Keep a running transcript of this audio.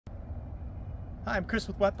Hi, I'm Chris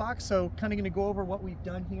with Wetbox. So kind of going to go over what we've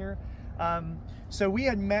done here. So we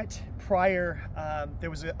had met prior, there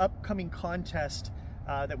was an upcoming contest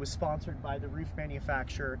that was sponsored by the roof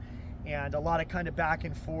manufacturer, and a lot of kind of back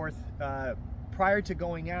and forth. Prior to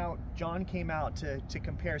going out, John came out to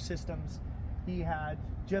compare systems. He had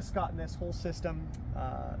just gotten this whole system,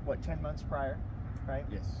 what, 10 months prior, right?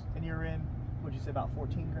 Yes. And you're in, what'd you say, about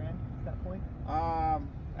 14 grand at that point?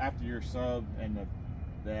 After your sub and that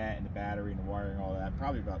and the battery and the wiring and all that,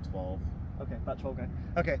 probably about 12. Okay, about 12 grand.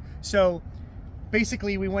 Okay, so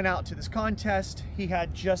basically we went out to this contest. He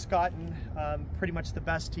had just gotten pretty much the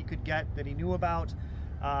best he could get that he knew about.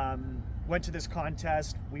 Went to this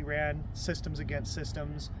contest. We ran systems against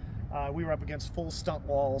systems. We were up against full stunt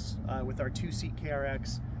walls with our 2-seat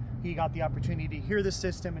KRX. He got the opportunity to hear the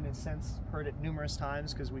system and has since heard it numerous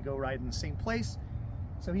times because we go ride in the same place.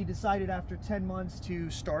 So he decided after 10 months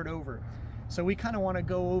to start over. So we kind of want to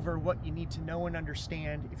go over what you need to know and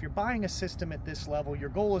understand. If you're buying a system at this level, your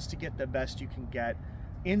goal is to get the best you can get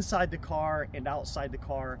inside the car and outside the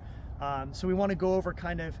car. So we want to go over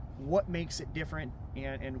kind of what makes it different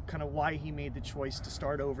and kind of why he made the choice to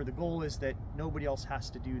start over. The goal is that nobody else has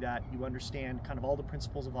to do that. You understand kind of all the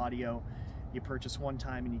principles of audio. You purchase one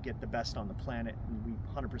time and you get the best on the planet, and we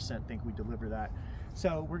 100% think we deliver that.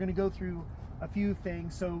 So we're going to go through a few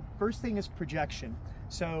things. So first thing is projection.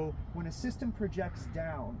 So when a system projects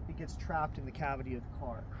down, it gets trapped in the cavity of the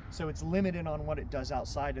car. So it's limited on what it does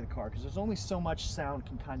outside of the car because there's only so much sound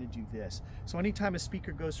can kind of do this. So anytime a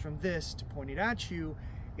speaker goes from this to pointed at you,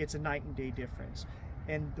 it's a night and day difference.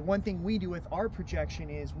 And the one thing we do with our projection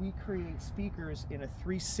is we create speakers in a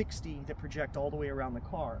 360 that project all the way around the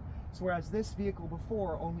car. So whereas this vehicle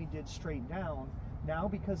before only did straight down, now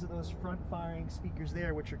because of those front firing speakers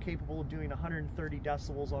there, which are capable of doing 130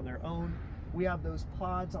 decibels on their own, we have those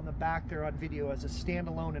pods on the back there on video as a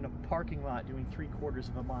standalone in a parking lot doing 3/4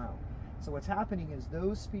 of a mile. So what's happening is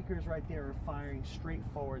those speakers right there are firing straight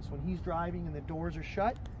forward. So when he's driving and the doors are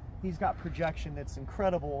shut, he's got projection that's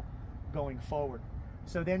incredible going forward.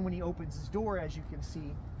 So then when he opens his door, as you can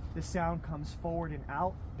see, the sound comes forward and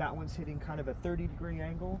out. That one's hitting kind of a 30-degree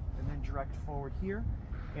angle and then direct forward here.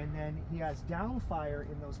 And then he has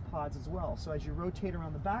downfire in those pods as well. So as you rotate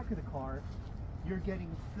around the back of the car, you're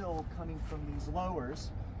getting fill coming from these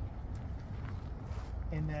lowers.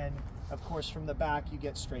 And then, of course, from the back, you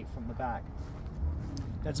get straight from the back.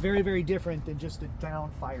 That's very, very different than just a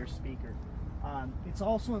downfire speaker. It's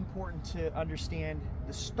also important to understand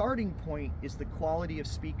the starting point is the quality of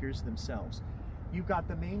speakers themselves. You've got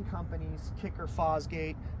the main companies, Kicker,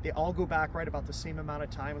 Fosgate, they all go back right about the same amount of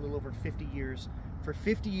time, a little over 50 years. For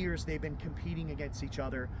 50 years, they've been competing against each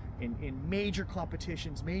other in major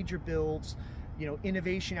competitions, major builds, you know,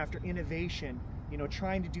 innovation after innovation, you know,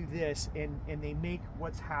 trying to do this, and they make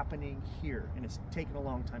what's happening here, and it's taken a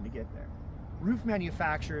long time to get there. Roof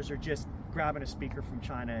manufacturers are just grabbing a speaker from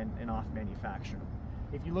China and off manufacturing.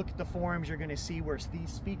 If you look at the forums, you're going to see where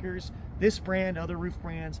these speakers, this brand, other roof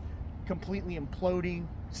brands, completely imploding,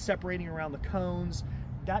 separating around the cones.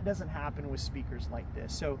 That doesn't happen with speakers like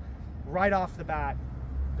this. So right off the bat,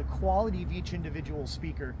 the quality of each individual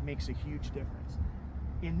speaker makes a huge difference.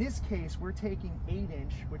 In this case, we're taking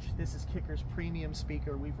 8-inch, which this is Kicker's premium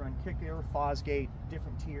speaker. We've run Kicker, Fosgate,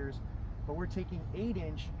 different tiers, but we're taking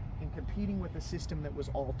 8-inch and competing with a system that was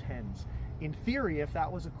all 10s. In theory, if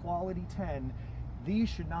that was a quality 10, these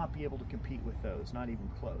should not be able to compete with those, not even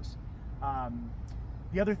close.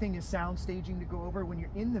 The other thing is sound staging to go over. When you're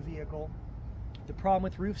in the vehicle, the problem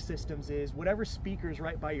with roof systems is whatever speaker's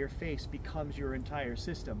right by your face becomes your entire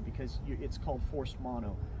system because it's called forced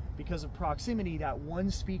mono. Because of proximity, that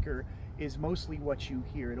one speaker is mostly what you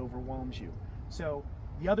hear. It overwhelms you. So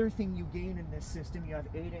the other thing you gain in this system, you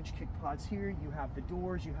have 8-inch kick pods here, you have the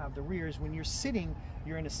doors, you have the rears. When you're sitting,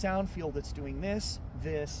 you're in a sound field that's doing this,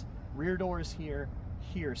 rear doors here,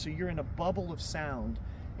 here. So you're in a bubble of sound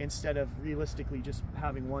instead of realistically just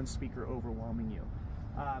having one speaker overwhelming you.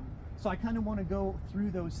 So I kind of want to go through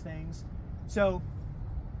those things. So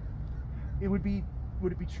would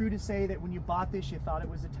it be true to say that when you bought this, you thought it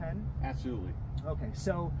was a 10? Absolutely. Okay,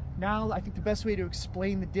 so now I think the best way to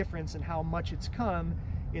explain the difference and how much it's come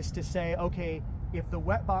is to say, okay, if the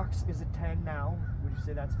Wetbox is a 10 now, would you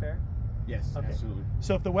say that's fair? Yes, okay. Absolutely.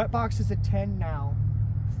 So if the Wetbox is a 10 now,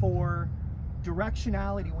 for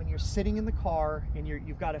directionality when you're sitting in the car and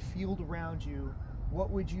you've got a field around you, what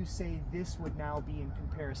would you say this would now be in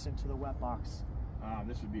comparison to the Wetbox?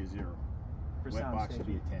 This would be a 0. For Wetbox would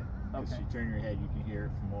be a 10. Because you turn your head, you can hear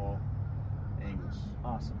it from all angles.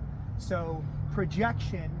 Awesome. So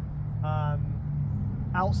projection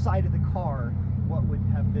outside of the car, what would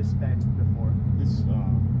have this been before?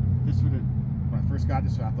 This would have, when I first got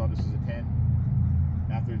this, I thought this was a 10.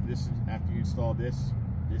 After you install this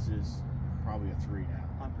is probably a 3 now.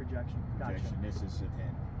 On projection. Gotcha. This is a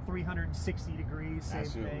 10. 360 degrees, same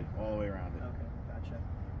Absolutely, thing. all the way around it. Okay, gotcha.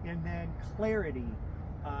 And then clarity.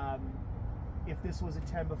 If this was a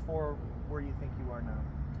 10 before, where do you think you are now?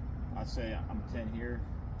 I'd say I'm a 10 here.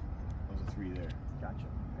 I was a 3 there. Gotcha.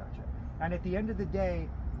 And at the end of the day,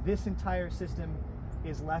 this entire system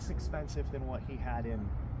is less expensive than what he had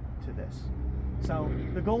into this. So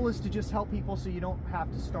the goal is to just help people so you don't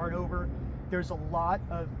have to start over. There's a lot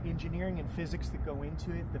of engineering and physics that go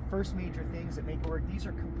into it. The first major things that make it work, these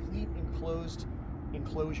are complete enclosed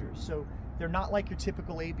enclosures. So they're not like your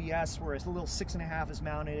typical ABS where it's a little 6.5 is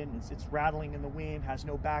mounted and it's rattling in the wind, has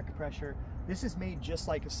no back pressure. This is made just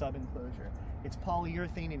like a sub enclosure. It's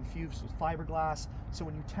polyurethane infused with fiberglass, so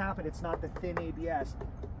when you tap it, it's not the thin ABS,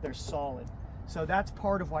 they're solid. So that's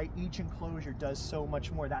part of why each enclosure does so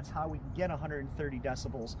much more. That's how we can get 130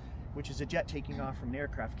 decibels, which is a jet taking off from an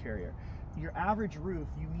aircraft carrier. Your average roof,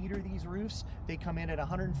 you meter these roofs, they come in at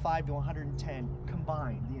 105 to 110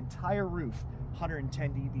 combined. The entire roof,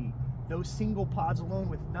 110 dB. Those single pods alone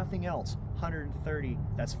with nothing else, 130,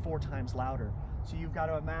 that's 4 times louder. So you've got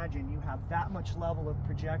to imagine you have that much level of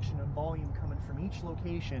projection and volume coming from each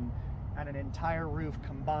location, and an entire roof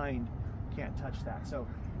combined can't touch that. So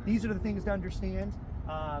these are the things to understand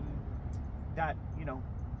that, you know,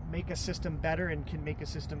 make a system better and can make a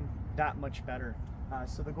system that much better.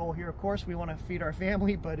 So the goal here, of course, we want to feed our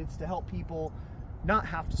family, but it's to help people not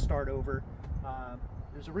have to start over.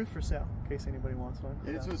 There's a roof for sale in case anybody wants one.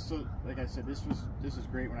 Yeah, this was so, like I said, this was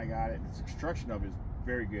great when I got it. The construction of it is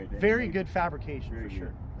very good. Very good fabrication, very for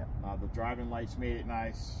sure. Yeah. The driving lights made it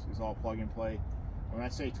nice. It was all plug and play. When I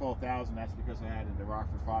say 12,000, that's because I had the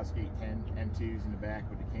Rockford Fosgate 10 M2s in the back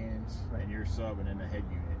with the cannons, and your sub, and then the head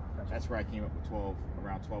unit. Gotcha. That's where I came up with 12,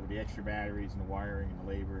 around 12 with the extra batteries and the wiring and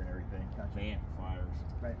the labor and everything, Gotcha. the amplifiers.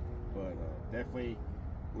 Right. But definitely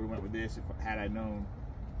would have went with this had I known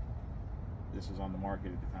this was on the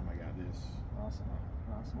market at the time I got this. Awesome.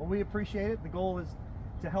 Awesome. Well, we appreciate it. The goal is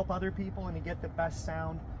to help other people and to get the best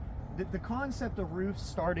sound. The concept of roofs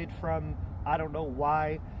started from, I don't know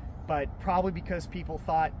why, but probably because people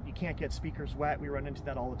thought you can't get speakers wet. We run into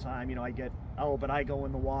that all the time. You know, but I go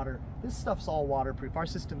in the water. This stuff's all waterproof. Our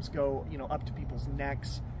systems go, you know, up to people's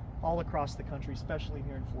necks all across the country, especially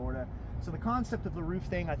here in Florida. So the concept of the roof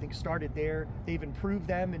thing, I think, started there. They've improved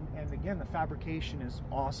them, and again, the fabrication is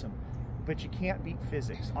awesome. But you can't beat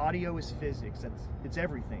physics. Audio is physics. It's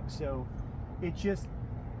everything. So it just,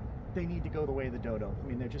 they need to go the way of the dodo. I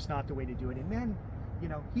mean, they're just not the way to do it. And then, you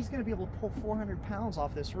know, he's going to be able to pull 400 pounds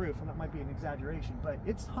off this roof, and that might be an exaggeration, but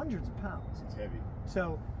it's hundreds of pounds. It's heavy.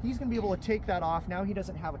 So he's going to be able to take that off. Now he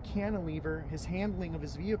doesn't have a cantilever. His handling of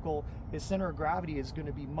his vehicle, his center of gravity is going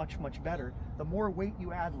to be much, much better. The more weight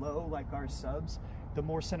you add low, like our subs, the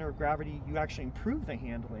more center of gravity you actually improve the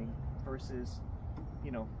handling versus,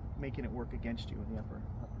 you know, making it work against you in the upper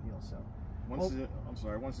deal. So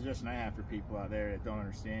one suggestion I have for people out there that don't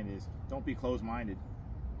understand is don't be closed-minded.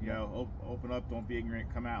 You know, open up, don't be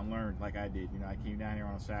ignorant, come out and learn like I did. You know, I came down here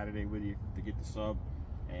on a Saturday with you to get the sub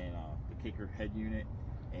and the kicker head unit,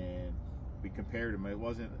 and we compared them. It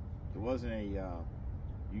wasn't a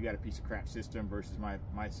you got a piece of crap system versus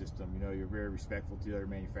my system. You know, you're very respectful to the other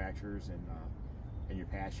manufacturers, and you're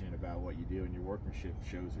passionate about what you do, and your workmanship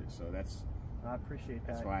shows it. So I appreciate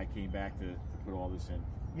that. That's why I came back to put all this in.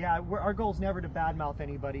 Yeah, our goal is never to badmouth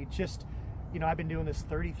anybody. Just, you know, I've been doing this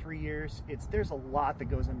 33 years. There's a lot that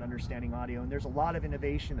goes into understanding audio, and there's a lot of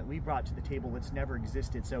innovation that we brought to the table that's never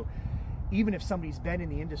existed. So even if somebody's been in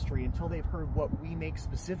the industry, until they've heard what we make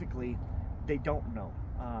specifically, they don't know.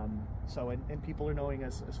 And people are knowing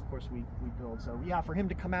as of course we build. So yeah, for him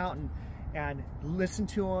to come out and listen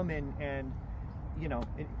to him and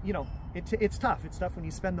it's tough. It's tough when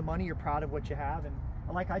you spend the money, you're proud of what you have, and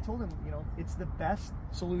like I told him, you know, it's the best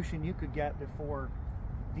solution you could get before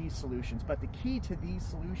these solutions. But the key to these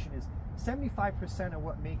solutions is 75% of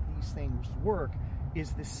what make these things work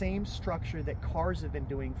is the same structure that cars have been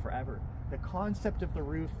doing forever. The concept of the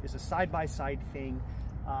roof is a side-by-side thing.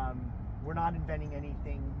 We're not inventing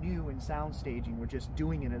anything new in sound staging. We're just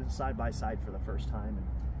doing it as a side-by-side for the first time.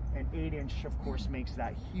 And 8-inch, of course, makes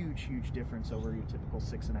that huge, huge difference over your typical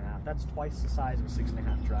 6.5. That's twice the size of a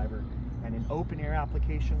 6.5 driver. And in open air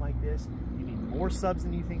application like this, you need more subs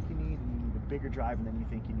than you think you need, and you need a bigger driver than you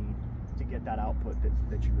think you need to get that output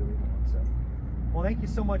that you really want. So, well, thank you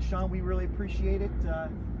so much, Sean. We really appreciate it.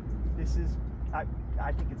 This is, I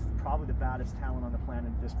think it's probably the baddest talent on the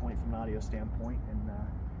planet at this point from an audio standpoint, and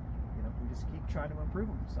you know, we just keep trying to improve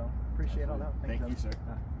them. So appreciate all that. Thank you, sir.